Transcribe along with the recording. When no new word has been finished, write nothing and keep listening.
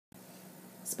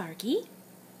Sparky,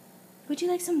 would you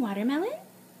like some watermelon?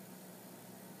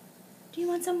 Do you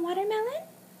want some watermelon?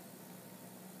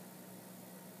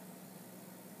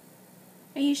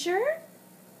 Are you sure?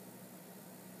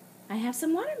 I have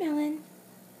some watermelon.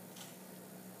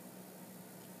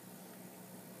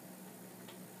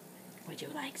 Would you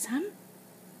like some?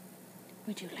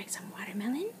 Would you like some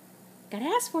watermelon? Gotta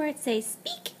ask for it. Say,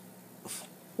 speak.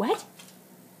 What?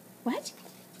 What?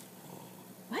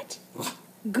 What?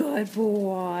 Good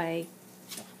boy.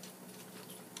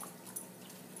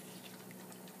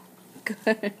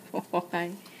 Good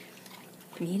boy.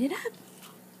 Eat it up.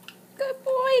 Good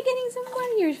boy, getting some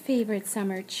of your favorite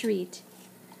summer treat.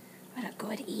 What a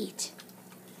good eat.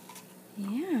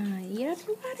 Yeah, eat up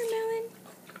your watermelon.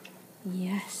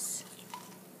 Yes.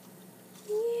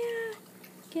 Yeah,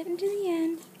 getting to the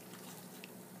end.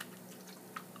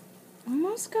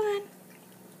 Almost gone.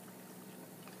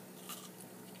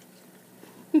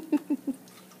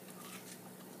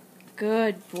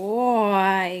 Good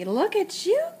boy. Look at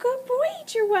you. Good boy.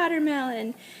 Eat your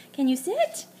watermelon. Can you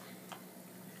sit?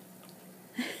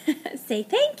 Say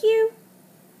thank you.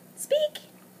 Speak.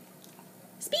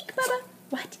 Speak, Bubba.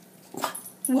 What?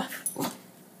 Woof.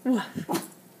 Woof.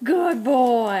 Good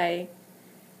boy.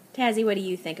 Tazzy, what do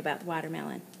you think about the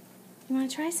watermelon? You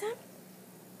want to try some?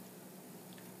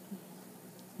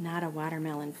 Not a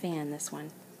watermelon fan, this one.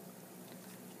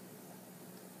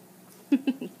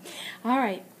 All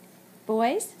right.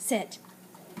 Boys, sit.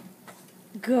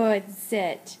 Good,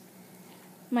 sit.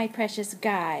 My precious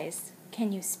guys,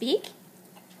 can you speak?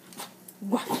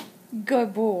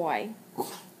 Good boy.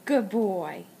 Good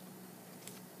boy.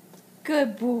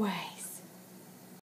 Good boy.